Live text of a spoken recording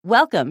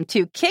Welcome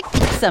to Kick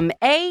Some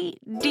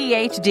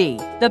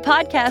ADHD, the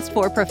podcast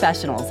for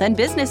professionals and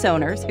business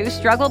owners who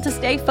struggle to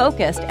stay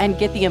focused and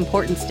get the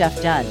important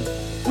stuff done.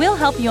 We'll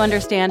help you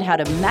understand how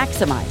to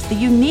maximize the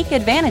unique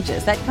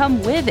advantages that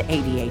come with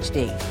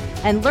ADHD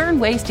and learn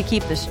ways to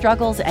keep the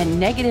struggles and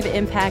negative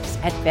impacts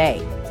at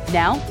bay.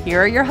 Now,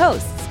 here are your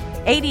hosts,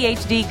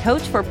 ADHD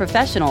coach for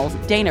professionals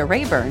Dana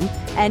Rayburn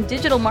and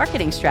digital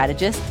marketing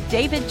strategist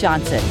David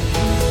Johnson.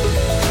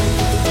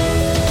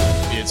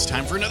 It's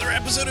time for another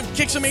episode of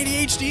Kick Some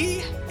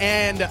ADHD,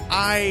 and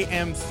I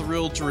am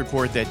thrilled to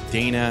report that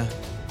Dana,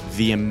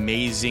 the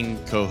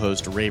amazing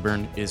co-host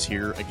Rayburn, is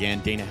here again.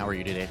 Dana, how are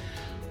you today?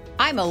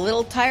 I'm a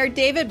little tired,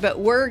 David, but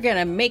we're going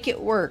to make it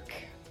work.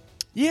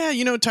 Yeah,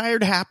 you know,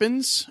 tired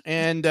happens,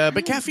 and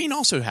but caffeine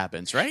also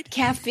happens, right?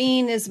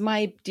 Caffeine is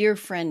my dear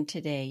friend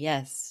today,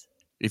 yes.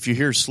 If you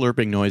hear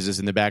slurping noises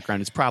in the background,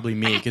 it's probably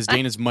me, because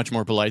Dana's much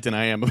more polite than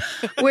I am.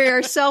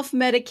 We're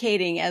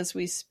self-medicating as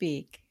we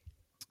speak.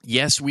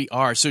 Yes, we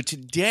are. So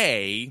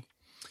today,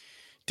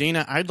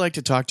 Dana, I'd like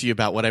to talk to you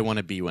about what I want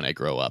to be when I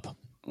grow up.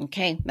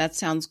 Okay, that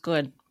sounds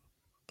good.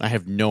 I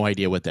have no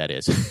idea what that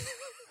is.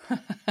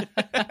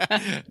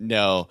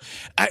 No.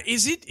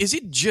 Is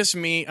it just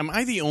me? Am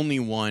I the only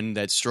one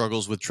that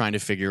struggles with trying to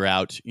figure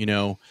out, you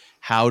know,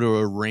 how to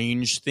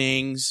arrange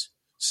things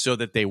so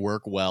that they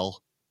work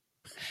well?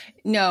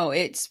 No,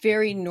 it's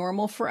very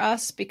normal for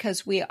us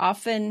because we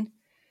often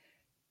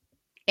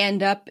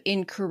end up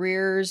in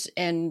careers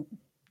and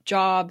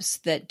jobs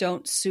that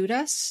don't suit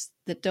us,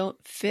 that don't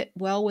fit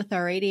well with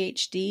our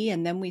ADHD,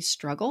 and then we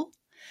struggle.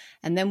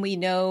 And then we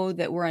know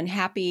that we're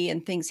unhappy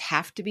and things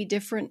have to be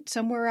different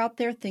somewhere out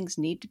there. Things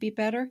need to be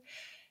better.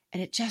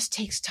 And it just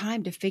takes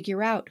time to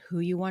figure out who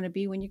you want to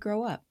be when you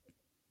grow up.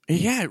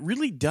 Yeah, it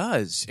really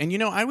does. And, you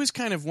know, I was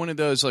kind of one of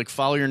those, like,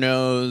 follow your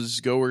nose,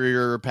 go where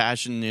your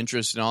passion,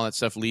 interest, and all that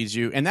stuff leads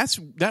you. And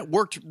that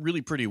worked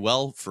really pretty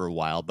well for a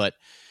while. But,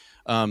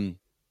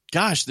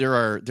 gosh, there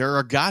are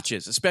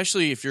gotchas,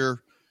 especially if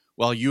you're,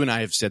 well, you and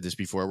I have said this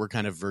before. We're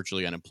kind of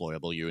virtually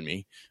unemployable, you and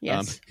me.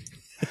 Yes.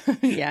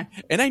 Yeah.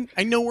 And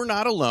I know we're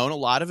not alone. A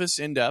lot of us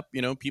end up,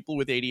 you know, people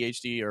with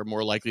ADHD are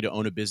more likely to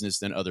own a business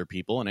than other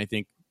people. And I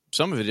think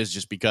some of it is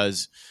just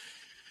because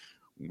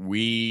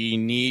we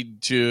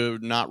need to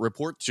not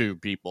report to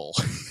people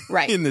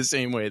right. in the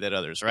same way that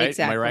others, right?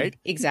 Exactly. Am I right?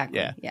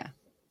 Exactly. Yeah.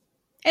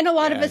 And a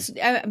lot of us,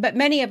 but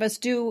many of us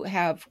do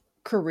have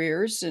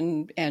careers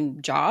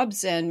and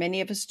jobs, and many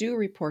of us do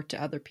report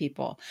to other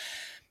people.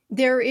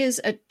 There is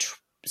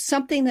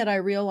something that I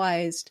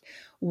realized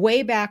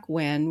way back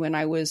when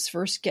I was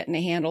first getting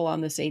a handle on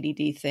this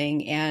ADD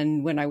thing,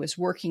 and when I was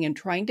working and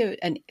trying to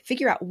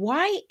figure out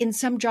why in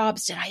some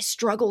jobs did I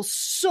struggle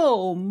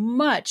so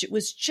much. It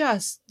was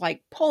just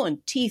like pulling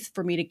teeth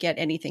for me to get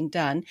anything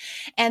done.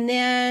 And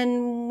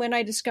then when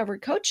I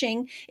discovered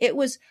coaching, it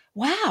was,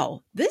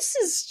 wow, this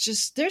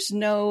is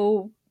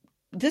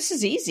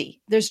easy.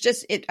 There's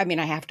just it. I mean,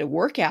 I have to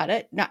work at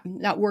it,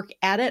 not work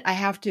at it. I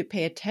have to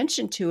pay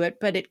attention to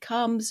it, but it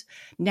comes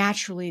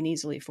naturally and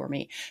easily for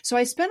me. So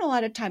I spent a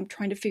lot of time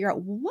trying to figure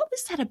out what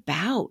was that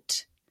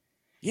about?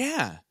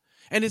 Yeah.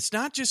 And it's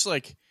not just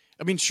like,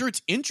 I mean, sure,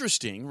 it's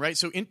interesting, right?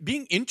 So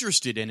being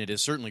interested in it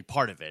is certainly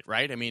part of it,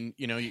 right? I mean,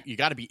 you know, you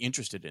got to be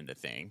interested in the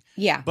thing.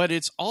 Yeah. But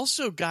it's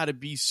also got to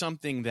be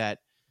something that,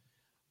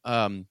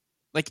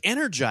 like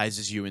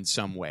energizes you in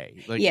some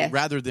way, like yes.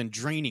 rather than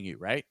draining you,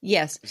 right?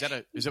 Yes.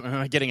 Am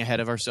I getting ahead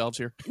of ourselves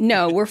here?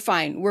 No, we're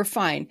fine. We're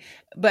fine.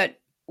 But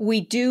we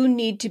do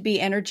need to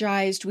be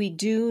energized. We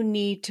do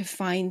need to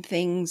find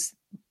things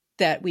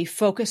that we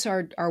focus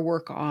our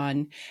work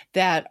on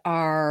that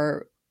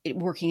are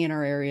working in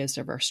our areas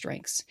of our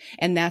strengths.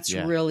 And that's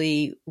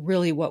really,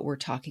 really what we're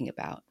talking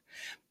about.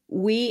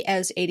 We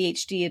as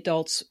ADHD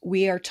adults,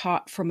 we are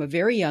taught from a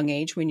very young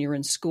age when you're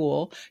in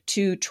school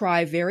to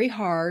try very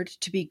hard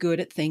to be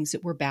good at things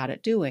that we're bad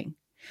at doing.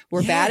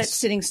 We're bad at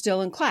sitting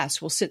still in class.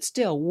 We'll sit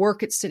still,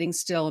 work at sitting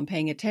still and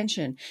paying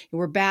attention.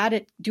 We're bad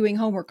at doing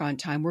homework on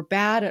time. We're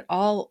bad at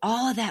all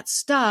of that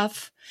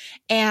stuff.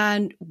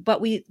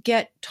 But we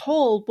get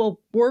told,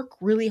 well, work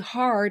really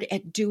hard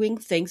at doing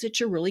things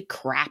that you're really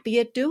crappy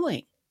at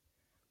doing.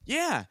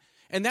 Yeah.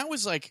 And that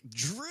was like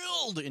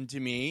drilled into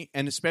me,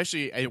 and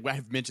especially,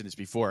 I've mentioned this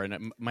before,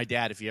 and my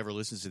dad, if he ever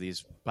listens to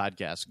these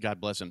podcasts, God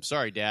bless him.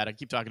 Sorry, Dad, I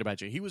keep talking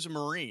about you. He was a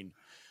Marine.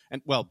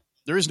 And, well,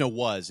 there is no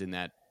was in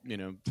that, you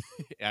know,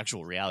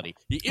 actual reality.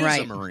 He is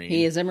a Marine.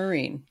 He is a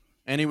Marine.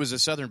 And he was a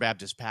Southern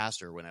Baptist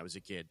pastor when I was a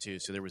kid, too,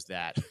 so there was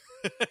that.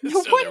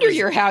 No wonder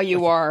you're how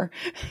you are.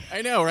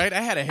 I know, right?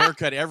 I had a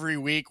haircut every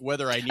week,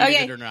 whether I needed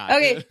it or not.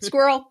 Okay,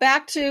 squirrel,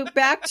 back to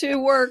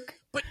work.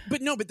 But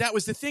that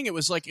was the thing. It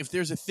was like, if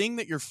there's a thing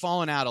that you're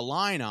falling out of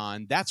line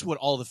on, that's what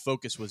all the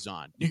focus was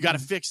on. You got to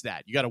fix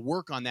that. You got to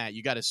work on that.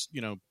 You got to,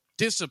 you know,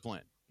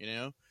 discipline, you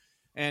know?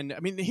 And I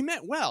mean, he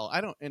meant well.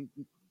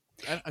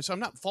 So I'm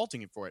not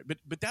faulting him for it,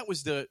 but that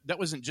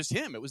wasn't just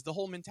him. It was the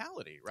whole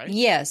mentality, right?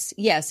 Yes,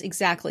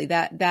 exactly.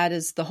 That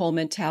is the whole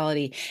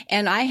mentality.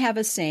 And I have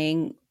a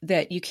saying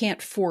that you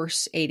can't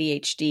force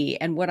ADHD.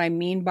 And what I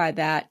mean by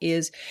that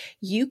is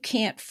you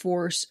can't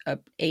force a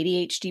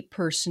ADHD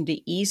person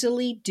to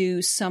easily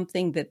do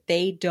something that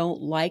they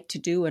don't like to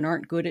do and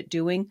aren't good at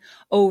doing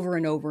over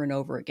and over and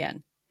over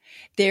again.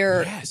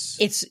 And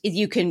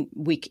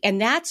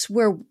that's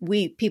where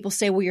people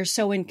say, well, you're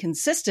so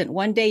inconsistent.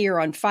 One day you're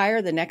on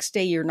fire. The next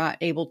day you're not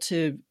able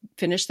to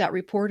finish that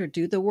report or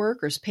do the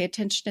work or pay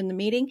attention in the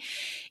meeting.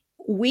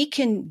 We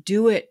can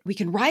do it. We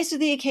can rise to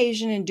the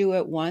occasion and do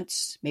it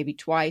once, maybe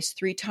twice,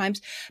 3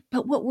 times.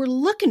 But what we're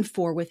looking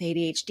for with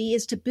ADHD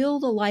is to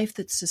build a life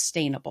that's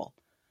sustainable.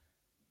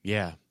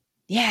 Yeah.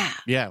 Yeah.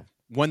 Yeah.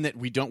 One that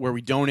where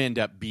we don't end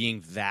up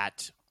being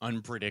that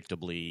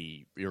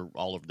unpredictably, you're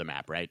all over the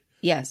map, right?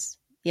 Yes.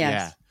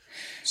 Yeah.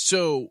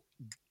 So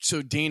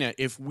Dana,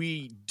 if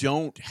we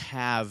don't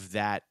have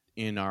that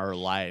in our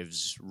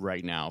lives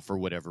right now for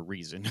whatever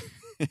reason,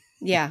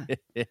 yeah,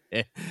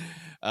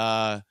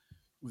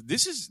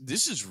 this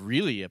is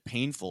really a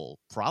painful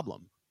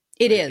problem.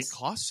 It right? is. It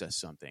costs us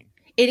something.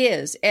 It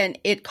is, and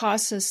it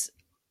costs us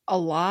a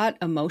lot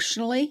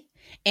emotionally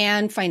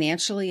and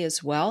financially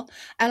as well.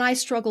 And I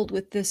struggled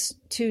with this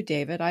too,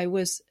 David. I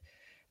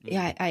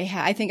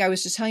think I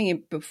was just telling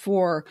you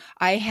before,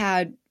 I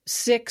had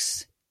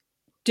 6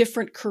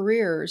 different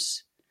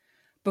careers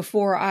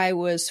before I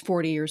was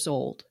 40 years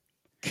old.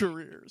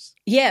 Careers.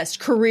 Yes,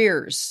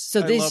 careers.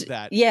 So I love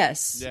that.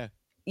 Yes. Yeah.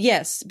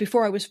 Yes,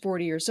 before I was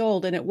 40 years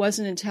old. And it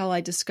wasn't until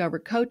I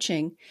discovered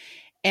coaching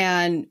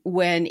and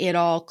when it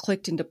all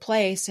clicked into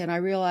place and I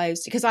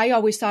realized, because I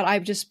always thought I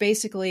just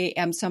basically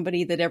am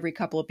somebody that every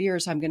couple of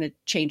years I'm going to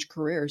change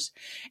careers.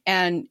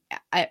 And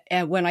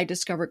when I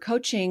discovered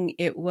coaching,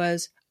 it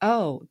was,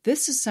 oh,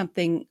 this is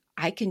something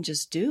I can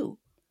just do.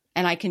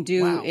 And I can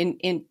do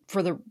in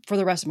for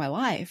the rest of my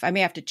life. I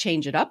may have to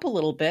change it up a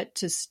little bit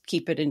to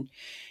keep it and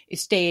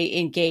stay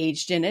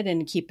engaged in it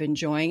and keep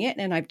enjoying it.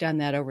 And I've done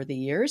that over the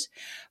years.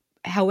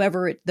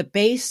 However, the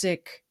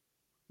basic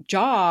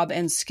job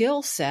and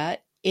skill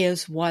set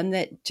is one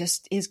that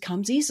just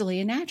comes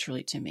easily and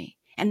naturally to me.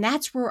 And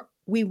that's where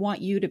we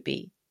want you to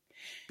be.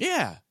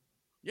 Yeah.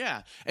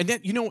 Yeah. And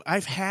then,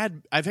 I've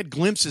had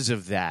glimpses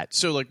of that.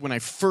 So like when I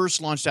first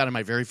launched out of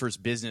my very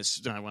first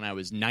business when I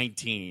was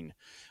 19,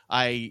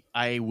 I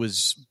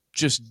was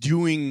just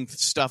doing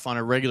stuff on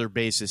a regular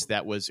basis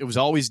it was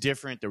always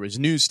different. There was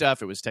new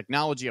stuff. It was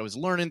technology. I was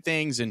learning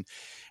things and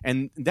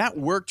that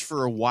worked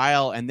for a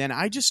while. And then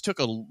I just took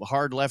a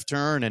hard left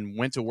turn and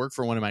went to work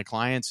for one of my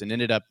clients and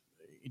ended up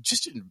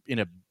just in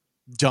a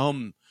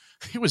dumb,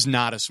 it was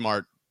not a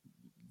smart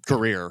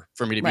career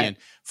for me to be in.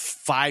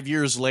 5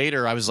 years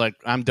later, I was like,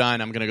 I'm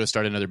done. I'm going to go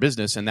start another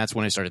business. And that's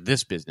when I started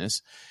this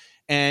business.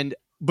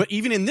 But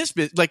even in this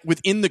business, like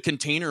within the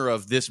container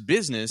of this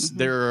business, mm-hmm.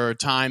 there are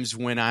times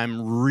when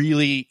I'm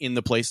really in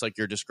the place like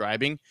you're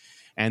describing.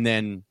 And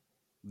then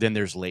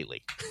there's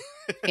lately.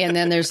 And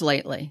then there's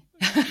lately.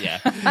 Yeah.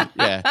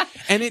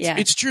 And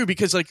it's true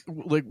because like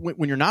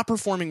when you're not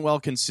performing well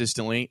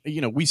consistently,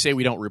 we say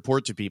we don't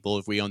report to people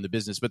if we own the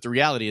business, but the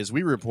reality is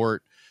we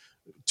report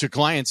to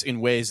clients in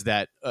ways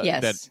that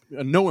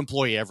no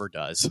employee ever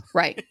does.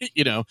 Right.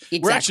 Exactly.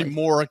 We're actually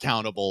more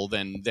accountable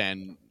than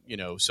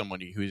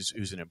somebody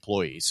who's an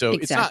employee. So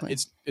exactly.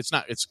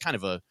 it's kind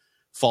of a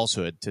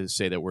falsehood to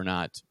say that we're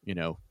not,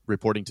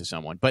 reporting to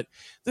someone, but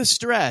the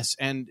stress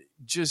and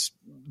just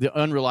the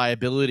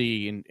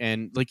unreliability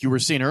and like you were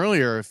saying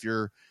earlier, if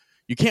you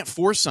can't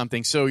force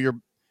something. So you're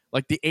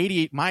like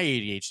my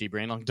ADHD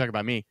brain, I'll talk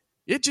about me.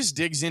 It just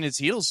digs in its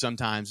heels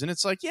sometimes. And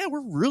it's like, yeah,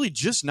 we're really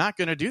just not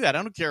going to do that.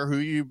 I don't care who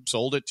you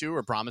sold it to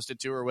or promised it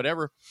to or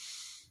whatever.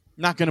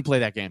 Not going to play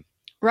that game.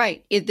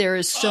 Right. There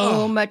is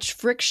so much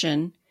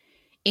friction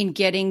in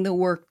getting the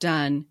work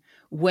done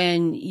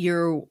when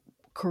your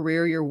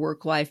career, your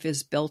work life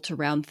is built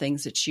around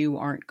things that you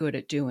aren't good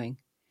at doing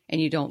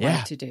and you don't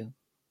like to do.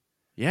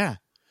 Yeah.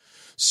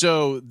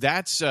 So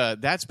that's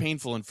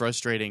painful and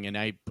frustrating. And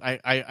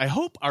I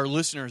hope our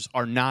listeners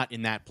are not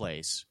in that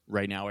place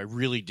right now. I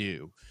really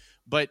do.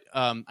 But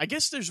I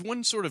guess there's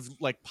one sort of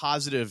like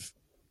positive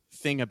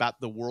thing about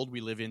the world we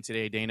live in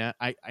today, Dana.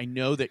 I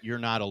know that you're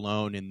not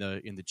alone in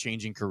the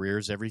changing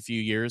careers every few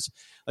years.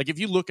 Like if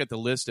you look at the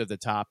list of the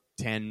top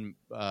 10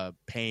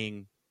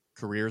 paying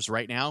careers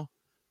right now,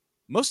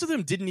 most of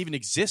them didn't even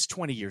exist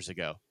 20 years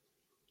ago.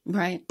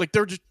 Right. Like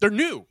they're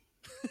new.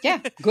 Yeah,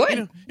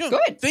 good.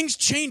 Good. Things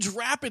change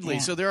rapidly.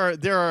 Yeah. So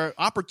there are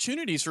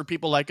opportunities for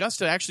people like us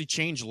to actually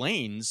change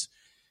lanes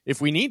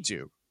if we need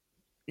to.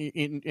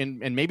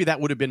 And maybe that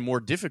would have been more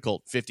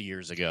difficult 50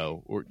 years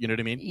ago, or you know what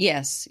I mean?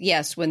 Yes,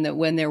 when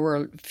there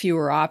were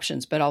fewer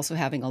options, but also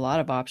having a lot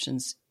of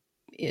options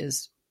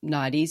is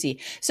not easy.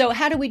 So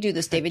how do we do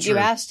this, David? True. You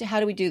asked, how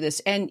do we do this?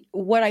 And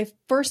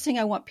first thing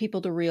I want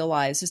people to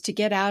realize is to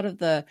get out of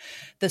the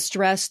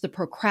stress, the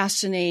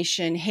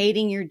procrastination,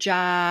 hating your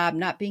job,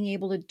 not being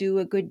able to do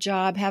a good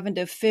job, having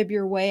to fib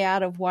your way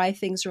out of why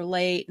things are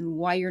late and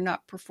why you're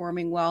not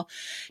performing well.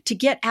 To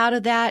get out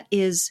of that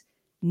is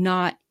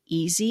not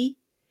easy.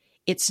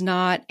 It's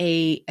not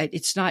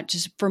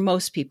just for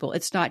most people.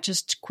 It's not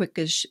just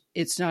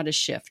it's not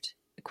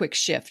a quick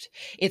shift.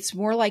 It's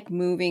more like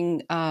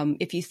moving.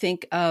 If you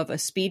think of a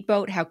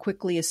speedboat, how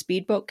quickly a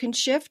speedboat can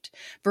shift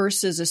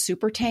versus a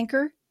super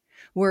tanker,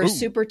 where a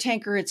super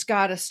tanker, it's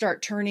got to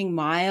start turning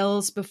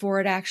miles before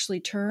it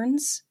actually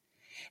turns.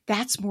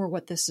 That's more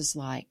what this is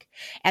like.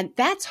 And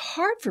that's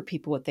hard for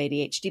people with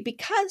ADHD,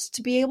 because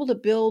to be able to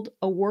build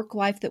a work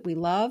life that we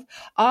love,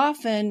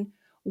 often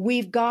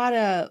we've got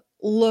to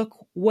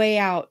look way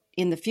out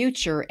in the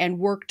future and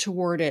work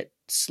toward it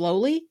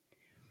slowly.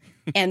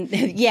 And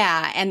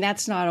and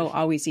that's not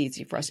always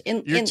easy for us.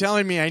 You're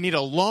telling me I need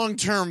a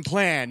long-term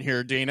plan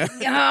here, Dina.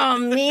 Oh,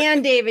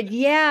 man, David.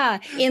 Yeah.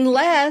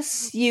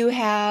 Unless you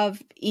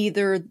have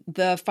either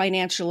the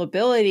financial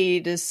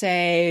ability to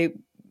say,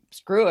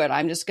 screw it,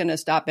 I'm just going to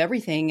stop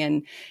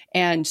everything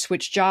and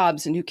switch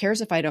jobs. And who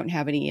cares if I don't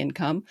have any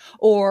income?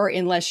 Or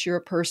unless you're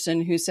a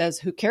person who says,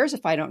 who cares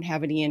if I don't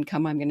have any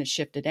income? I'm going to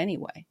shift it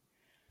anyway.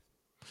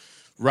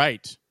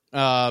 Right.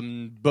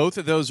 Both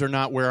of those are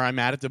not where I'm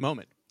at the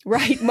moment.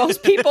 Right.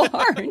 Most people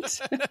aren't.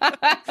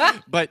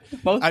 But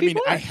I mean,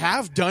 I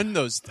have done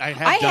those. I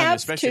have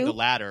especially too. The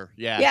latter.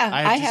 Yeah.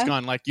 I have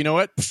gone like, you know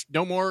what?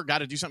 No more. Got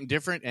to do something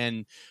different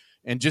and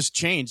just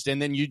changed.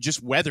 And then you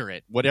just weather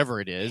it,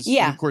 whatever it is.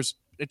 Yeah. And of course,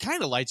 it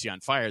kind of lights you on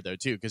fire though,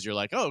 too, because you're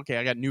like, oh, okay,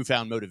 I got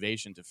newfound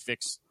motivation to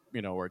fix,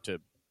 or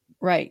to,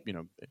 right.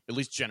 At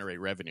least generate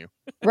revenue.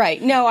 Right.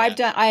 No,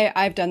 yeah.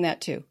 I've done that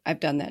too.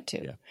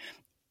 Yeah.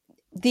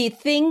 The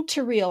thing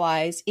to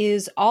realize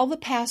is all the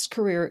past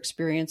career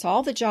experience,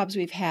 all the jobs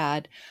we've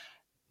had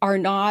are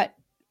not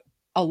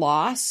a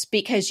loss,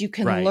 because you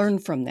can learn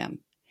from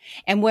them.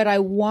 And what I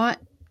want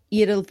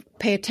you to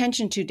pay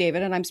attention to,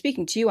 David, and I'm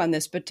speaking to you on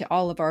this, but to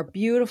all of our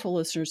beautiful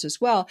listeners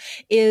as well,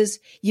 is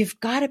you've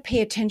got to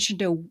pay attention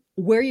to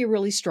where you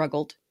really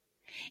struggled,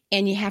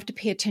 and you have to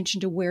pay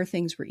attention to where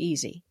things were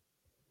easy.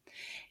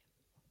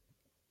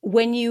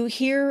 When you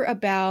hear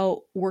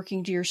about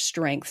working to your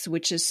strengths,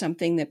 which is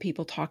something that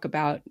people talk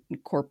about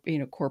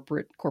in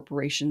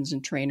corporations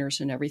and trainers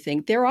and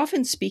everything, they're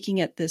often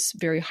speaking at this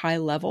very high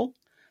level.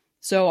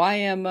 So I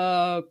am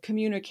a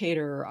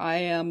communicator, I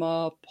am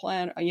a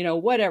planner,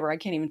 whatever. I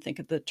can't even think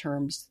of the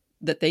terms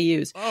that they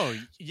use. Oh,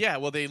 yeah.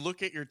 Well, they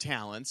look at your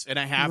talents, and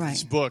I have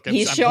this book.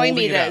 He's showing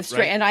me that,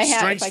 and I have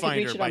Strengths if I could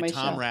reach Finder it on by my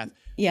Tom shelf. Rath.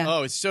 Yeah.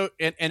 Oh, it's so,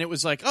 and it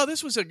was like, oh,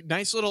 this was a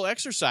nice little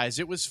exercise.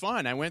 It was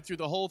fun. I went through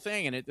the whole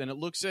thing, and it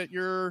looks at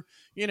your,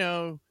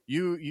 you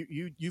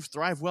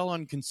thrive well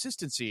on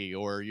consistency,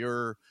 or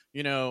you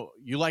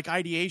like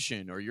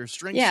ideation, or your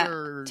strengths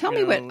are. Tell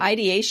me what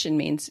ideation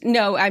means.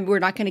 No, we're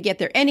not going to get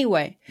there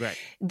anyway. Right.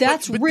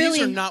 That's but really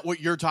these are not what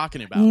you're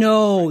talking about.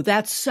 No, right.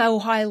 That's so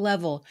high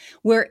level.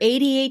 Where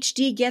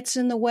ADHD gets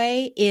in the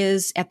way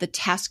is at the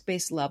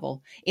task-based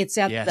level. It's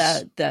at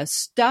the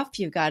stuff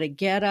you've got to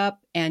get up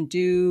and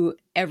do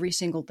every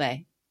single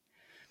day.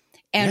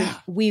 And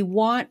we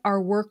want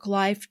our work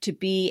life to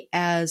be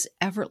as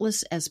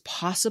effortless as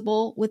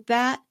possible with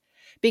that,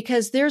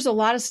 because there's a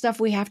lot of stuff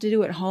we have to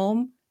do at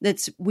home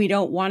that's we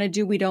don't want to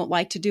do, we don't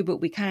like to do, but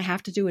we kind of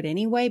have to do it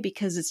anyway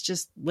because it's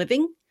just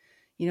living,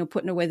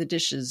 putting away the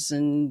dishes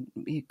and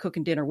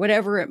cooking dinner,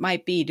 whatever it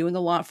might be, doing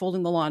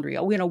folding the laundry,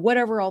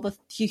 whatever all the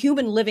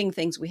human living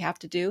things we have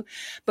to do.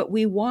 But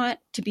we want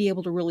to be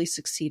able to really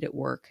succeed at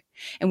work.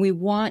 And we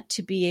want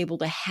to be able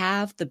to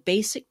have the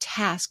basic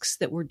tasks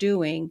that we're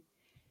doing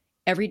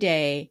every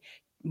day,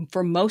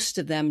 for most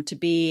of them to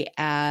be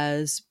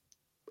as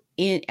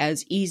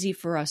easy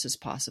for us as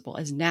possible,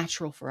 as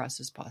natural for us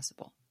as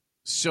possible.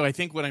 So I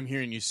think what I'm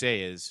hearing you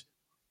say is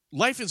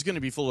life is going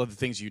to be full of the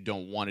things you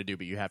don't want to do,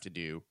 but you have to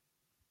do.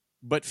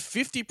 But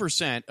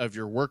 50% of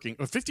your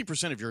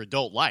 50% of your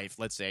adult life,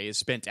 let's say, is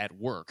spent at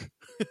work,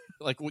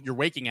 like your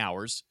waking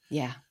hours.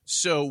 Yeah.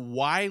 So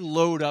why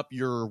load up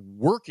your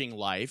working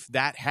life,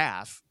 that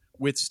half,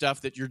 with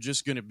stuff that you're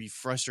just going to be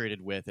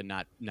frustrated with and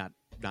not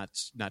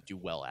do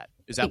well at?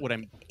 Is that what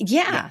I'm?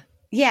 Yeah.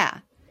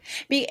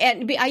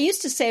 I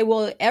used to say,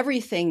 well,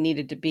 everything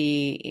needed to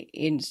be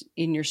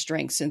in your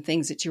strengths and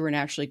things that you were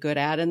naturally good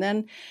at, and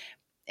then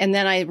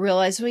I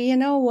realized, well, you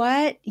know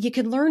what? You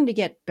can learn to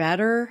get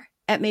better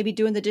at maybe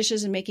doing the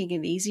dishes and making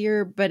it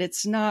easier, but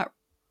it's not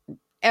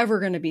ever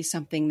going to be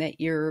something that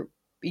you're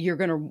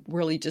going to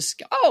really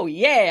just, oh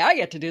yeah, I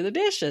get to do the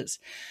dishes.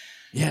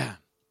 Yeah.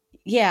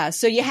 Yeah.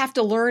 So you have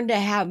to learn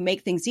to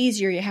make things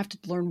easier. You have to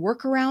learn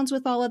workarounds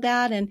with all of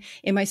that. And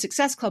in my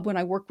Success Club, when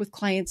I work with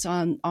clients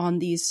on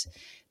these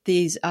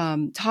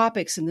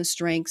topics and the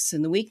strengths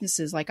and the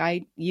weaknesses, like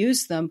I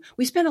use them,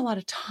 we spend a lot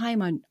of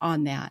time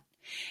on that.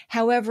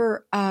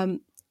 However,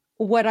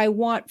 what I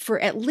want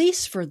at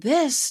least for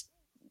this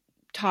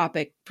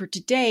topic for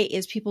today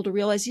is people to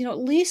realize, at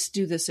least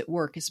do this at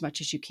work as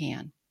much as you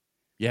can.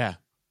 Yeah.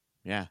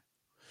 Yeah.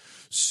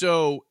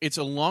 So it's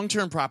a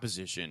long-term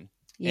proposition,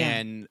 Yeah.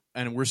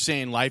 and we're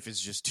saying life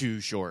is just too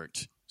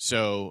short.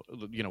 So,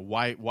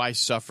 why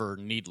suffer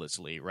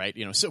needlessly, right?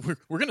 So we're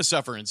going to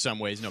suffer in some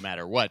ways no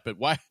matter what, but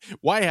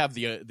why have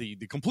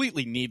the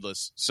completely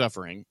needless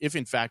suffering if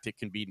in fact it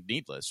can be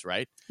needless,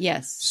 right?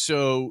 Yes.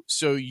 So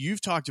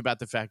you've talked about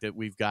the fact that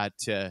we've got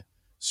to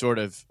sort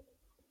of,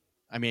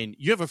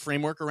 you have a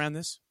framework around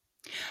this?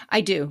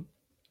 I do.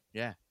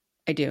 Yeah.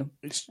 I do.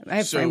 I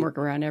have framework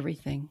around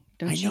everything.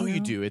 Don't you know? You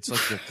do. It's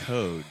like the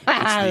code.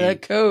 The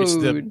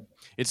code.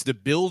 It's the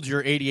build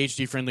your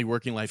ADHD friendly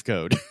working life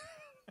code.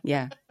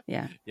 Yeah.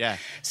 Yeah. Yeah.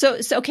 So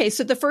okay.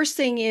 So the first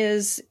thing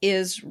is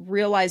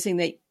realizing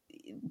that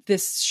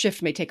this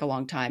shift may take a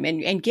long time,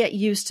 and get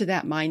used to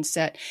that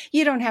mindset.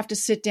 You don't have to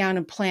sit down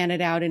and plan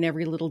it out in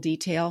every little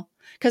detail,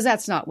 because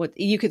that's not what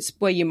you could.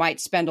 Well, you might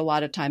spend a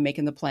lot of time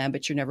making the plan,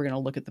 but you're never going to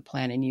look at the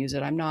plan and use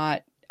it.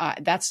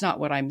 That's not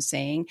what I'm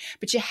saying,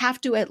 but you have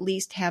to at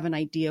least have an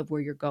idea of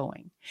where you're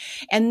going.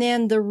 And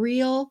then the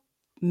real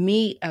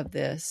meat of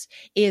this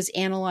is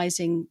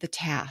analyzing the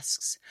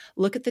tasks.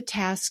 Look at the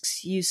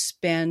tasks you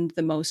spend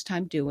the most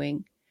time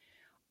doing.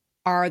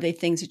 Are they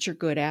things that you're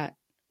good at?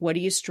 What do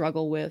you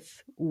struggle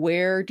with?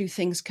 Where do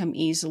things come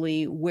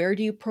easily? Where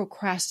do you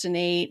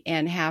procrastinate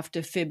and have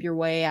to fib your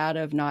way out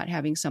of not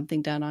having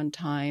something done on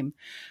time?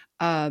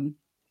 And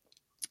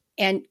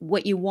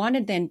what you want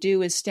to then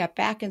do is step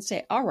back and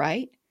say, all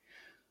right,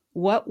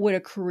 what would a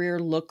career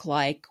look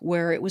like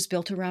where it was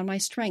built around my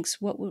strengths?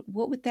 What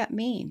would that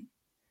mean?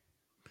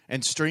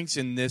 And strengths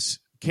in this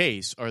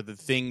case are the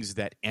things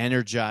that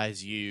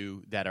energize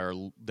you, that are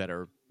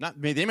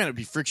not, they may not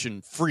be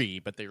friction free,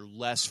 but they're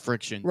less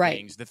friction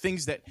things. The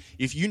things that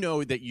if you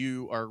know that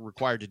you are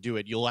required to do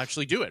it, you'll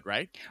actually do it,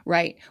 right?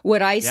 Right.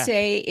 What I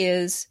say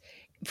is,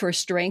 for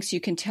strengths, you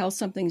can tell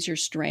something's your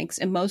strengths,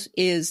 and most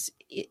is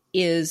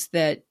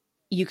that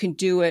you can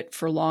do it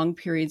for long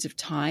periods of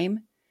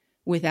time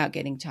without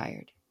getting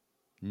tired.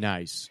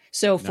 Nice.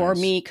 So for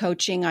me,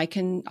 coaching, I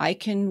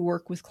can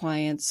work with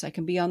clients. I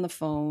can be on the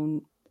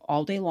phone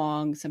all day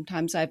long.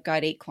 Sometimes I've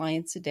got 8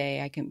 clients a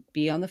day. I can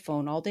be on the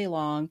phone all day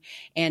long.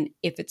 And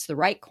if it's the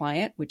right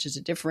client, which is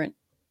a different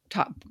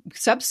top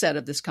subset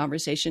of this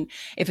conversation,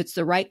 if it's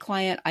the right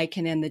client, I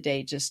can end the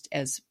day just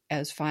as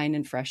fine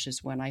and fresh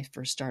as when I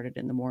first started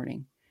in the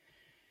morning.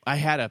 I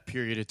had a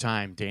period of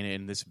time, Dana,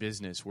 in this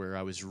business where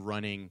I was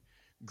running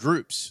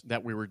groups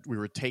that we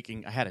were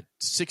taking. I had a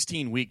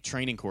 16-week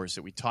training course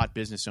that we taught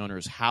business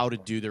owners how to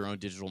do their own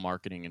digital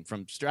marketing, and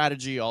from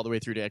strategy all the way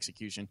through to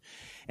execution.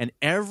 And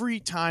every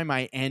time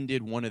I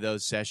ended one of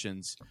those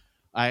sessions,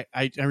 I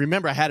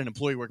remember I had an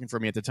employee working for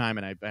me at the time,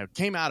 and I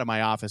came out of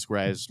my office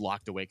where I was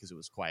locked away because it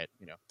was quiet.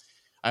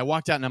 I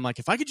walked out and I'm like,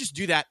 if I could just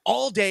do that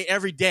all day,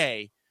 every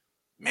day,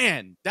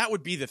 man, that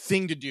would be the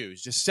thing to do,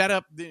 is just set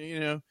up,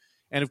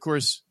 And of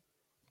course,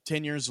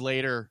 10 years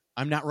later,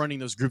 I'm not running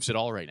those groups at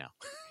all right now.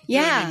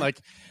 Yeah.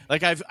 Like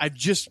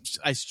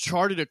I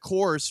charted a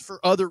course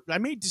I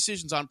made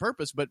decisions on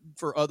purpose, but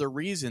for other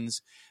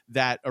reasons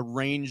that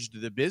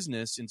arranged the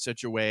business in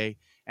such a way.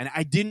 And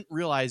I didn't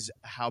realize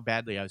how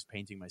badly I was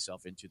painting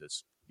myself into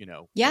this,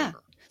 Yeah.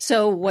 corner.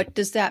 So what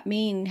does that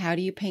mean? How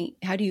do you paint?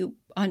 How do you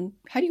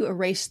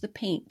erase the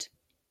paint?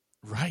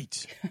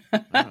 Right.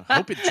 I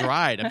hope it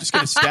dried. I'm just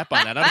going to step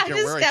on that. I don't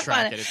care where I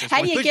track it.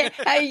 How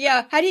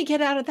do you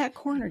get out of that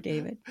corner,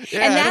 David?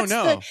 Yeah, I don't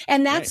know.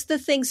 That's the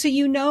thing. So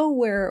you know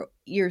where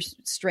your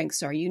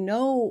strengths are. You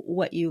know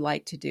what you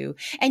like to do.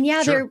 And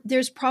Sure.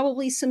 there's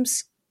probably some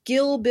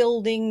skill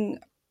building,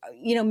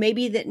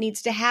 maybe that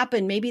needs to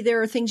happen. Maybe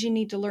there are things you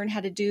need to learn how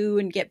to do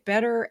and get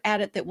better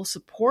at it that will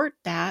support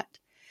that.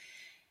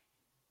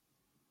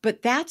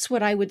 But that's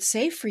what I would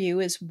say for you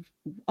is,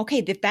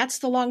 okay, if that's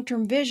the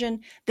long-term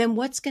vision, then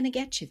what's going to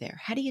get you there?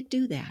 How do you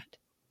do that?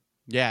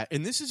 Yeah,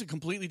 and this is a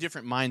completely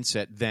different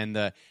mindset than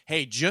the,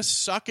 hey,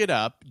 just suck it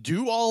up,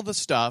 do all the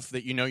stuff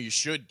that you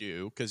should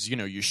do, because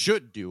you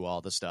should do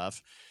all the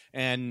stuff,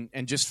 and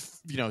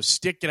just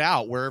stick it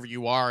out wherever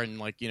you are,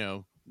 and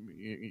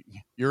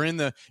you're in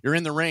the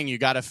ring, you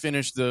got to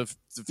finish the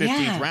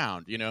 15th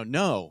round.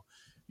 No.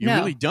 You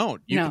really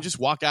don't. You can just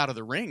walk out of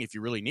the ring if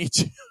you really need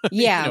to.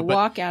 Yeah,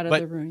 walk out of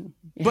the ring.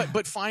 Yeah.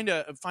 But find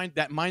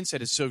that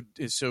mindset is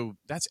so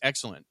that's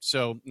excellent.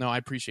 So no, I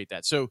appreciate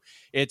that. So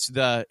it's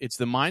the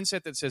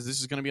mindset that says this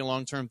is going to be a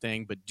long-term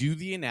thing, but do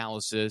the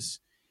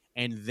analysis,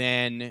 and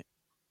then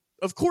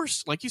of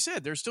course, like you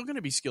said, there's still going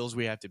to be skills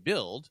we have to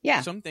build. Yeah.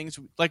 Some things,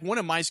 like one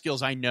of my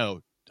skills I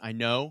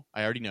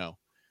already know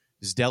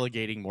is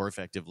delegating more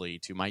effectively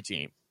to my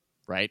team,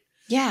 right?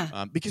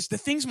 Yeah. Because the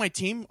things my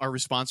team are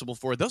responsible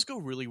for, those go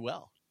really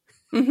well.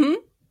 Mm-hmm.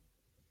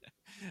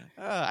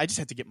 I just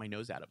have to get my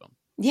nose out of them.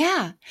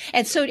 Yeah.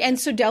 And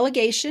so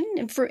delegation,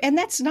 and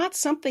that's not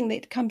something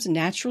that comes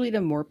naturally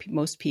to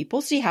most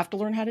people. So you have to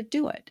learn how to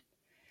do it.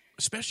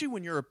 Especially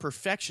when you're a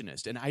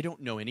perfectionist. And I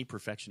don't know any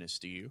perfectionists,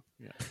 do you?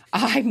 Yeah.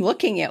 I'm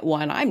looking at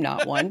one. I'm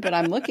not one, but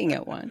I'm looking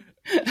at one.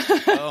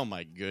 Oh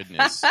my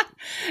goodness.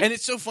 And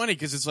it's so funny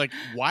because it's like,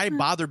 why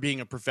bother being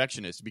a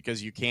perfectionist?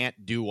 Because you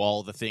can't do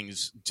all the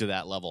things to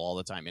that level all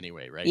the time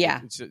anyway, right?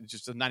 Yeah. It's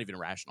just not even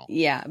rational.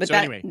 Yeah. But So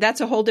anyway.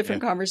 that's a whole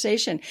different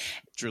conversation.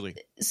 Truly.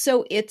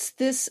 So it's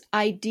this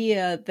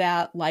idea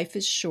that life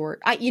is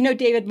short.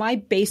 David, my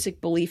basic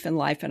belief in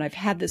life, and I've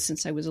had this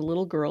since I was a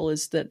little girl,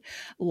 is that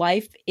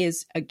life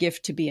is a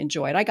gift to be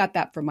enjoyed. I got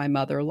that from my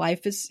mother.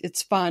 Life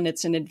it's fun.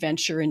 It's an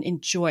adventure, and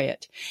enjoy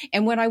it.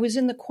 And when I was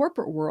in the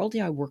corporate world,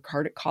 I worked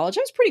hard at college.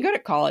 I was pretty good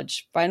at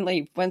college.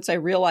 Finally, once I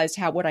realized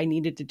what I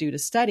needed to do to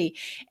study.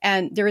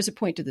 And there is a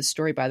point to this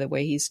story, by the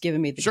way. He's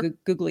given me the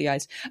googly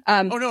eyes.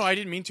 Oh no, I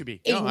didn't mean to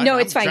be. No,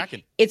 it's fine.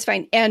 Tracking. It's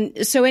fine.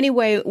 And so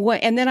anyway,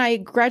 and then I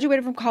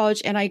graduated from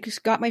college and I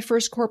got my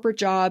first corporate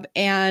job,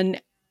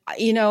 and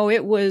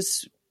it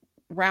was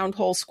round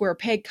hole square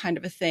peg kind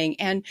of a thing.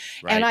 And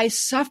I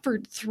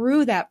suffered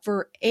through that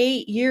for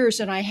 8 years,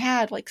 and I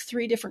had like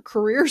 3 different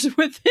careers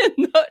within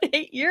the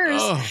 8 years.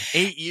 Oh,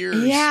 8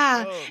 years.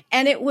 Yeah. Oh.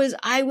 And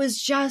I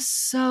was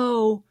just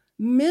so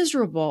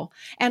miserable.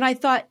 And I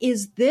thought,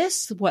 is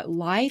this what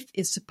life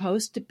is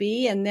supposed to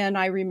be? And then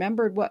I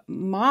remembered what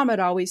Mom had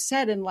always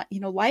said, and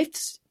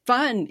life's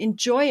fun,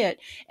 enjoy it.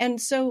 And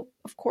so,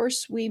 of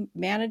course, we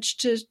managed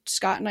to,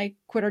 Scott and I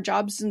quit our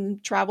jobs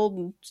and traveled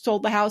and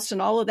sold the house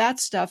and all of that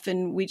stuff.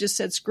 And we just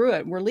said, screw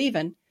it, we're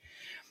leaving.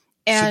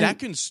 And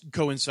so that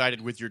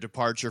coincided with your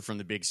departure from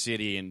the big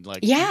city, and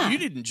you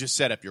didn't just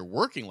set up your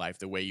working life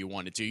the way you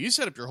wanted to. You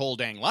set up your whole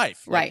dang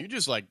life. Right. You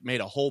just made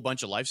a whole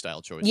bunch of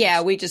lifestyle choices.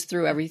 Yeah, we just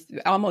threw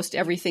almost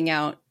everything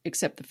out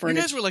except the furniture.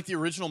 You guys were like the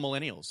original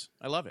millennials.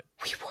 I love it.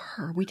 We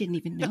were. We didn't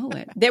even know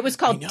it. That was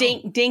called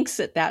Dinks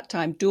at that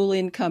time. Dual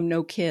income,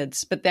 no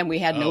kids. But then we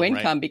had no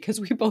income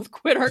because we both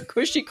quit our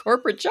cushy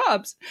corporate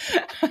jobs.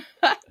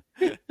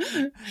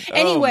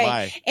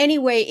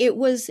 Anyway, it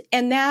was,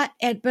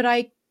 but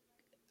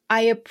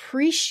I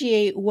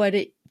appreciate what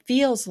it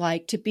feels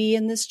like to be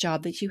in this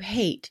job that you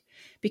hate,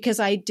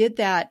 because I did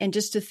that. And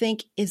just to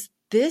think, is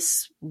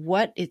this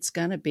what it's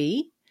going to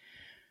be?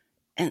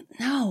 And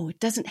no,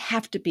 it doesn't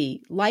have to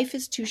be. Life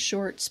is too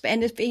short.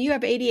 And if you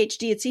have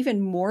ADHD, it's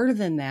even more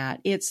than that.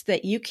 It's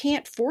that you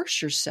can't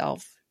force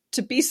yourself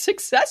to be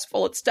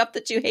successful. It's stuff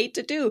that you hate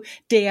to do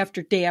day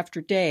after day after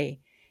day.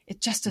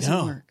 It just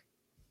doesn't work.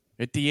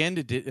 At the end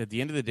of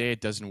the day, it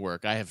doesn't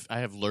work. I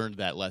have learned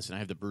that lesson. I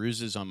have the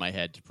bruises on my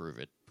head to prove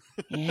it.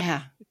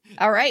 Yeah.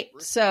 All right.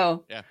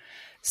 So,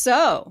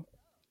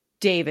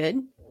 David.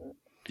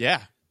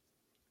 Yeah.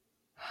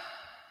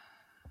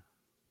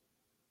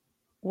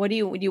 What do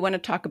you want to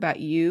talk about,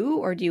 you,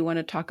 or do you want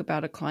to talk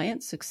about a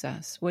client's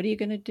success? What are you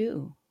going to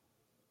do?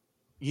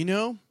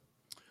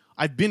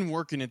 I've been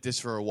working at this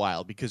for a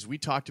while, because we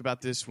talked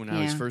about this when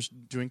I was first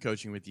doing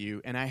coaching with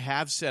you, and I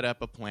have set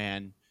up a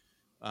plan.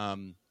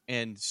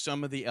 And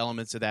some of the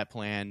elements of that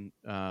plan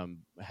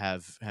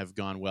have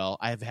gone well.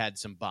 I have had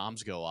some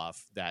bombs go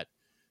off that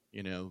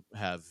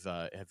have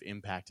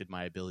impacted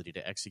my ability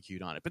to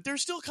execute on it. But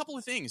there's still a couple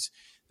of things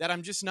that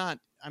I'm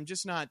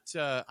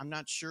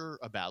not sure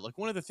about. Like,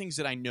 one of the things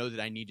that I know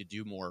that I need to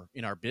do more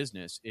in our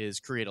business is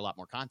create a lot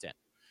more content.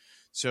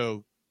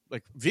 So,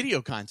 like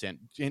video content,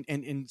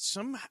 and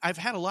I've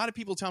had a lot of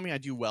people tell me I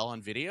do well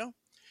on video,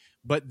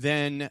 but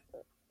then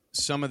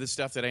some of the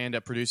stuff that I end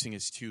up producing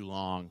is too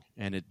long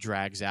and it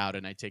drags out,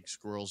 and I take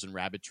squirrels and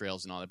rabbit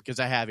trails and all that because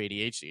I have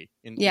ADHD.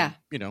 And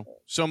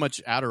so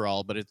much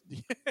Adderall, but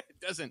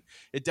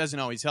it doesn't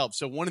always help.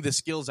 So one of the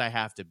skills I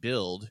have to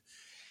build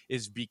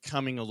is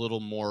becoming a little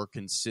more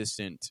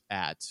consistent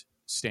at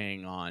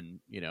staying on,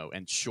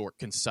 and short,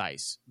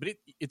 concise. But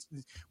it's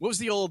what was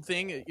the old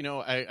thing?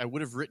 I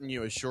would have written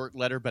you a short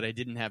letter, but I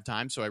didn't have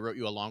time, so I wrote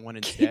you a long one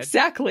instead.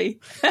 Exactly.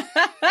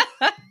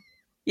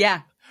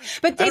 Yeah.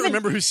 But David, I don't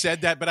remember who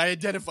said that, but I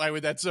identify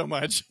with that so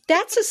much.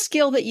 That's a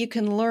skill that you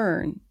can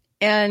learn.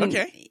 And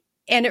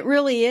it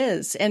really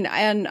is. And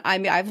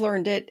I've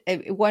learned it.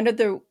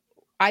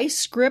 I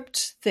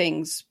script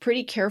things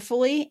pretty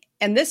carefully.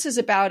 And this is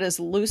about as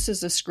loose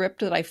as a script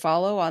that I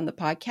follow on the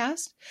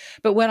podcast.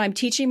 But when I'm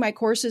teaching my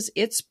courses,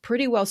 it's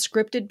pretty well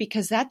scripted,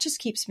 because that just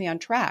keeps me on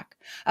track.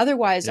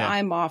 Otherwise,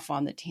 I'm off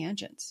on the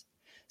tangents.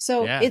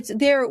 So it's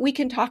there. We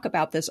can talk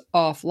about this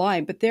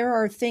offline, but there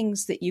are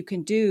things that you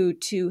can do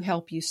to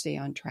help you stay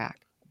on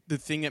track. The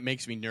thing that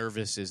makes me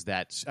nervous is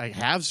that I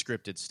have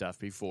scripted stuff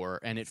before,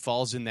 and it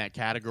falls in that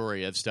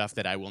category of stuff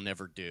that I will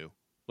never do.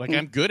 Like,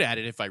 I'm good at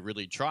it if I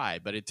really try,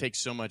 but it takes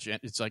so much.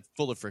 It's like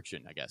full of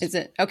friction, I guess. Is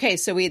it? Okay.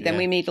 So we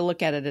need to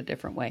look at it a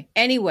different way.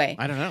 Anyway.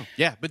 I don't know.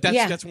 Yeah. But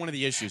that's one of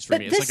the issues for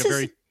me. It's like a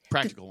very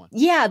practical one.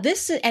 Yeah.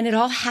 And it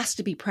all has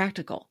to be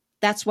practical.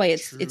 That's why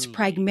it's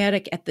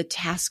pragmatic at the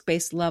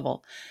task-based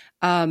level.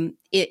 And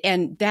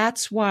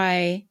that's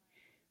why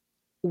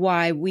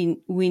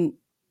we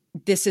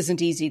this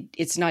isn't easy.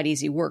 It's not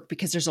easy work,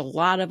 because there's a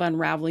lot of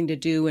unraveling to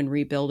do and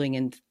rebuilding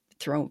and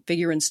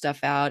figuring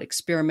stuff out,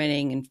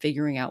 experimenting and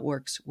figuring out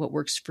what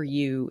works for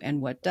you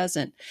and what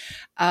doesn't.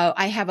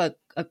 I have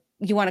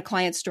you want a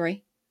client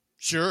story?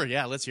 Sure.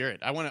 Yeah. Let's hear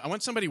it. I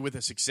want somebody with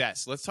a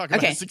success. Let's talk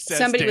about success.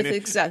 Somebody Dana.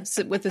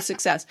 with a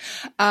success.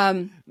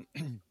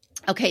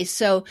 Okay,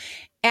 so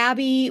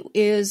Abby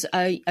is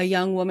a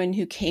young woman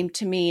who came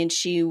to me, and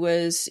she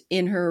was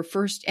in her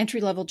first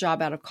entry-level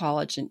job out of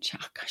college. And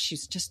oh gosh,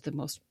 she's just the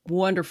most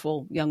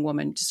wonderful young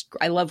woman.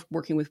 I love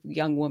working with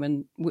young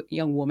women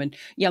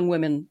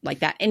like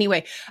that.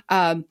 Anyway,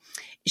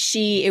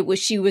 she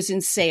was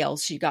in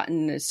sales. She got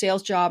in a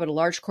sales job at a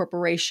large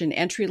corporation,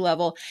 entry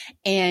level,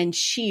 and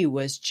she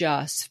was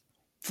just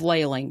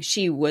flailing.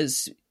 She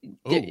was.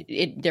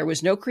 There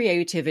was no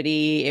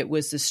creativity. It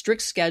was a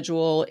strict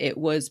schedule. It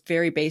was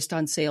very based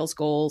on sales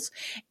goals.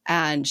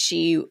 And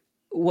she's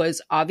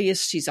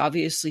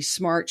obviously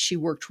smart. She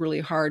worked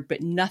really hard,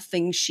 but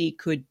nothing she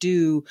could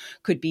do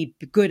could be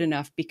good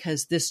enough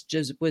because this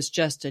was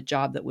just a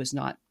job that was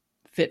not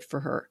fit for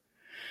her.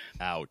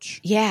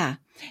 Ouch. Yeah.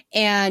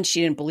 And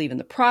she didn't believe in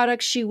the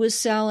products she was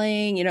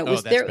selling. You know,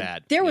 that's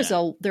bad. There was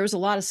a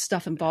lot of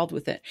stuff involved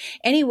with it.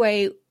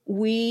 Anyway,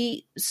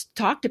 we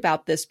talked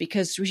about this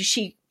because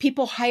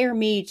people hire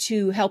me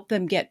to help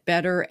them get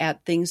better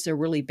at things they're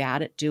really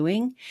bad at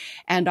doing.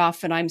 And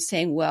often I'm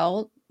saying,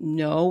 well,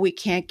 no, we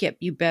can't get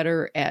you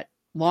better at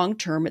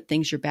long-term at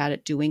things you're bad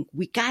at doing.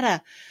 We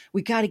gotta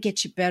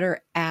get you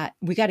better at,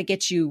 we got to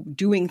get you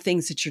doing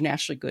things that you're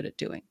naturally good at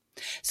doing.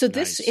 So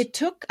it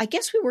took, I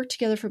guess we worked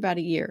together for about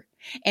a year,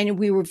 and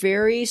we were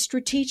very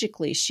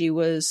strategically, she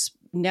was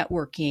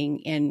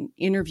networking and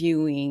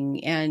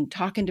interviewing and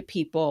talking to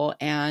people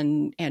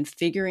and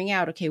figuring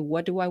out, okay,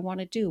 what do I want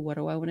to do? What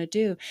do I want to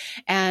do?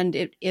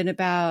 And in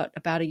about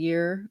a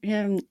year,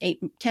 10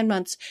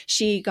 months,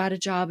 she got a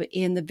job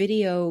in the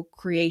video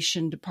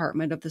creation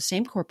department of the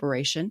same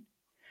corporation,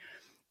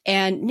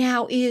 and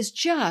now is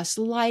just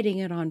lighting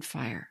it on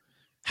fire.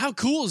 How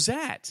cool is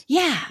that?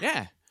 Yeah.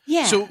 Yeah.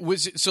 Yeah. So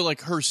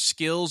like her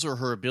skills or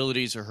her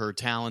abilities or her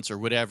talents or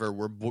whatever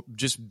were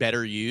just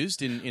better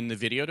used in the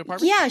video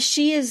department? Yeah,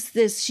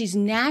 she's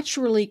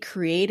naturally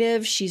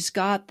creative. She's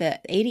got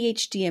the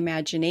ADHD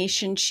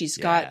imagination. She's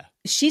got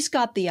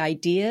the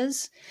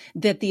ideas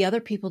that the other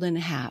people didn't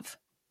have.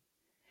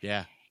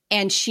 Yeah.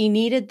 And she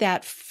needed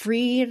that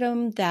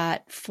freedom,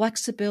 that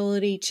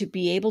flexibility to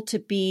be able to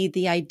be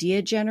the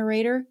idea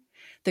generator,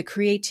 the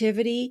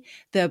creativity,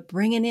 the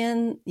bringing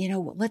in,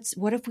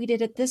 what if we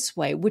did it this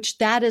way, which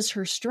that is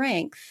her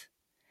strength.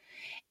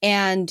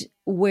 And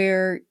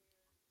when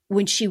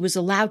she was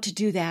allowed to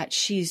do that,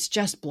 she's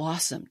just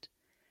blossomed.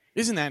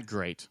 Isn't that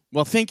great?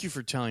 Well, thank you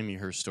for telling me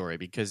her story,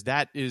 because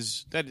that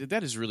is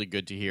really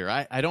good to hear.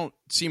 I don't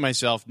see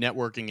myself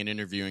networking and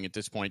interviewing at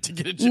this point to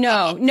get a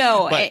job.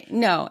 No. But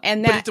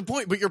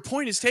your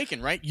point is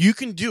taken, right? You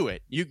can do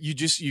it.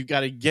 You got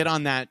to get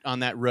on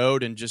that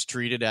road and just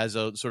treat it as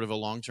a sort of a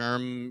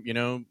long-term,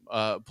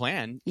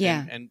 plan.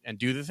 Yeah. And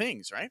do the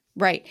things, right?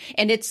 Right.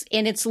 And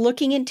it's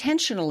looking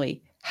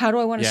intentionally. How do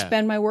I want to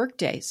spend my work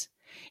days?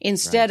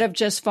 Instead of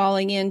just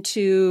falling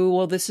into,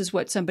 well, this is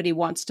what somebody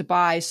wants to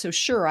buy, so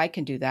sure, I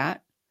can do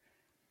that.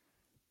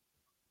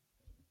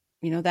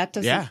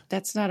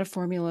 That's not a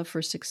formula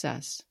for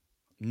success.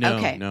 No,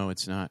 okay. No,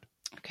 it's not.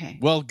 Okay.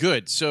 Well,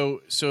 good. So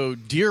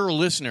dear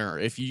listener,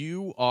 if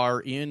you are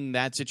in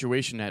that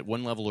situation at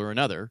one level or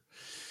another,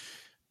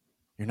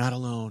 you're not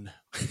alone.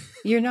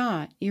 You're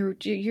not. You're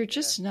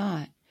just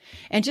not.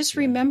 And just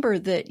remember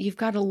that you've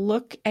got to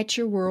look at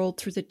your world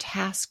through the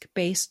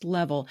task-based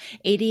level.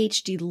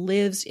 ADHD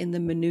lives in the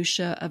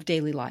minutia of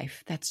daily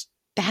life. That's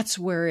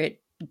where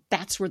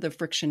the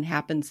friction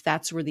happens.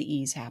 That's where the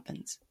ease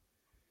happens.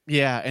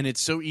 Yeah, and it's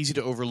so easy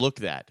to overlook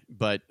that.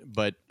 But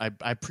I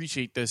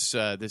appreciate this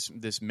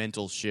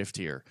mental shift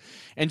here,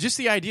 and just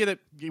the idea that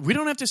we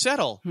don't have to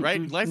settle.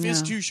 Right? Life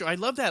is too short. I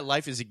love that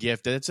life is a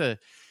gift. That's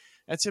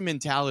a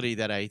mentality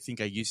that I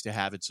think I used to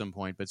have at some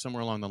point, but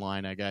somewhere along the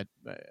line, I got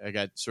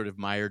sort of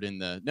mired in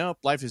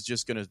life is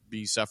just going to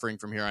be suffering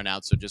from here on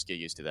out. So just get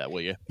used to that, will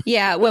you?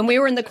 Yeah. When we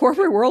were in the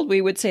corporate world, we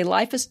would say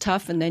life is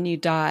tough and then you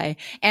die.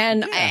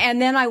 And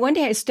then one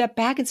day I stepped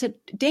back and said,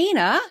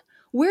 Dana,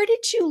 where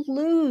did you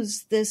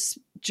lose this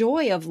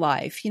joy of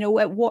life?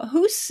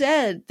 Who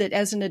said that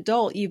as an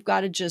adult, you've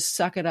got to just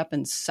suck it up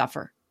and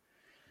suffer?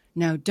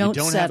 No, don't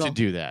settle. You don't have to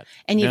do that.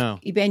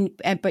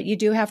 But you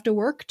do have to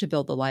work to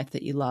build the life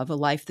that you love, a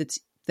life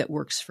that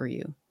works for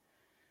you.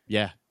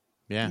 Yeah.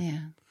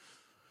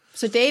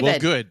 So David. Well,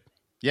 good.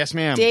 Yes,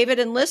 ma'am. David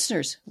and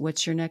listeners,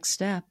 what's your next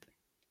step?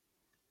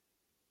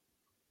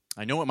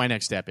 I know what my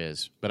next step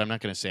is, but I'm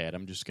not going to say it.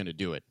 I'm just going to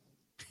do it.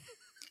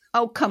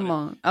 Oh, come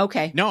on.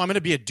 Okay. No, I'm going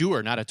to be a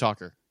doer, not a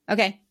talker.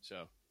 Okay.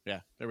 So, yeah,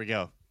 there we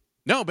go.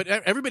 No, but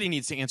everybody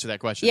needs to answer that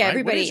question. Yeah, right?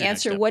 everybody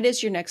answer. What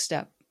is your next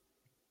step?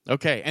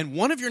 Okay, and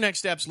one of your next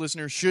steps,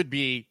 listener, should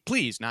be,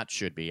 please, not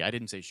should be. I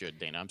didn't say should,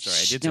 Dana. I'm sorry.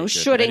 I did no say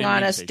should. No shooting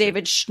on us,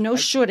 David. No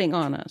shooting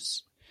on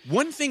us.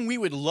 One thing we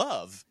would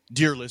love,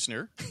 dear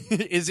listener,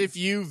 is if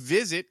you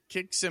visit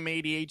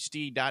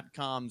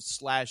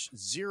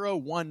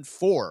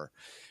kicksomeadhd.com/014,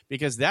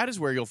 because that is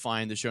where you'll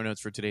find the show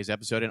notes for today's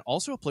episode and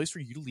also a place for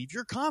you to leave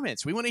your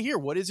comments. We want to hear,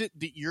 what is it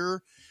that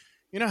you're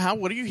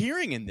what are you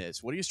hearing in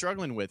this? What are you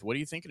struggling with? What are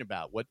you thinking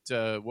about? What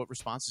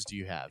responses do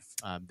you have?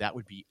 That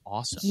would be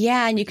awesome.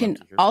 Yeah, and you can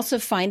also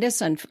find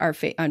us on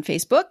on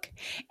Facebook,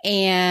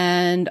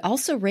 and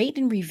also rate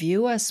and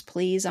review us,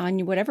 please,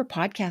 on whatever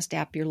podcast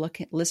app you're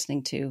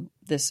listening to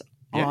this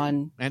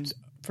on. And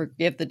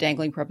forgive the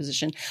dangling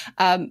preposition,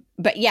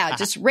 but yeah,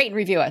 just rate and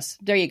review us.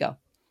 There you go.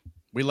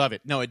 We love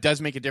it. No, it does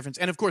make a difference.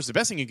 And of course, the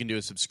best thing you can do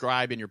is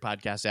subscribe in your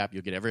podcast app.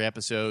 You'll get every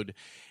episode.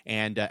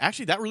 And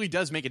actually, that really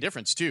does make a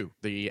difference, too.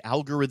 The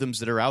algorithms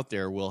that are out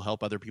there will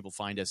help other people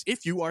find us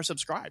if you are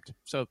subscribed.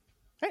 So,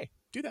 hey,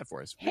 do that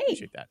for us. We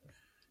appreciate that.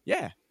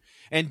 Yeah.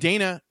 And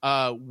Dana,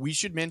 we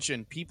should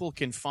mention people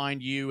can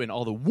find you and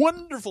all the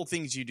wonderful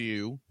things you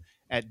do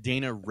at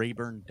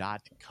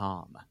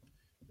danarayburn.com.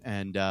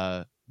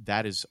 And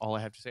that is all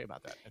I have to say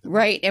about that.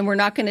 Right. And we're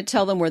not going to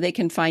tell them where they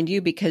can find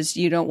you because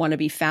you don't want to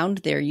be found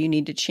there. You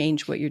need to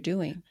change what you're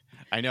doing.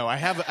 I know. I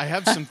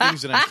have some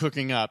things that I'm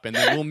cooking up, and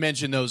then we'll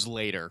mention those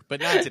later,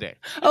 but not today.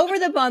 Over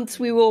the months,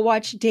 we will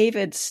watch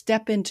David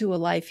step into a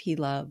life he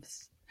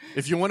loves.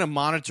 If you want to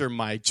monitor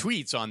my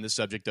tweets on this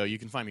subject, though, you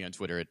can find me on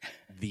Twitter at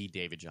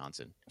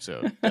 @TheDavidJohnson.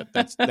 So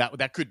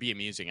that could be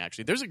amusing,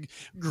 actually. There's a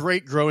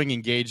great, growing,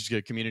 engaged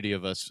community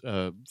of us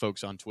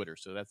folks on Twitter,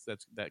 so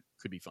that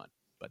could be fun.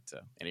 But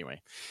anyway,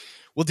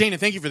 well, Dana,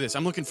 thank you for this.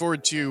 I'm looking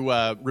forward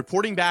to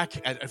reporting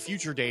back at a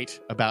future date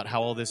about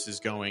how all this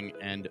is going.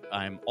 And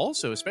I'm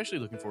also especially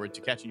looking forward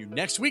to catching you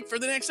next week for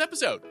the next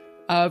episode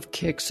of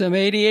Kick Some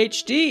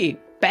ADHD.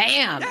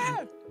 Bam!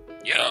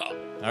 Yeah.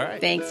 All right.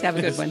 Thanks. Have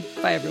a good one.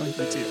 Bye, everyone.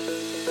 You too.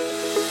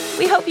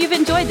 We hope you've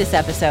enjoyed this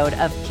episode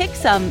of Kick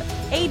Some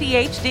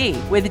ADHD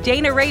with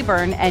Dana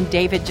Rayburn and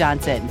David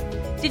Johnson.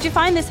 Did you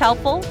find this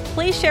helpful?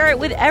 Please share it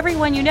with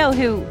everyone you know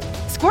who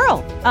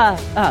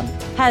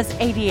has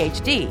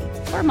ADHD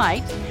or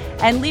might,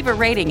 and leave a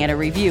rating and a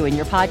review in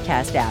your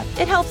podcast app.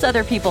 It helps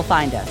other people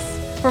find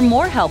us. For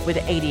more help with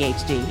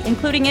ADHD,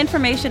 including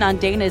information on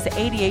Dana's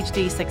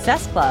ADHD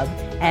Success Club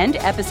and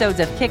episodes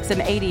of Kick Some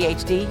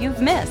ADHD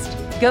you've missed,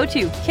 go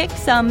to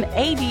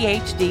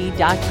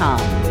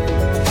kicksomeadhd.com.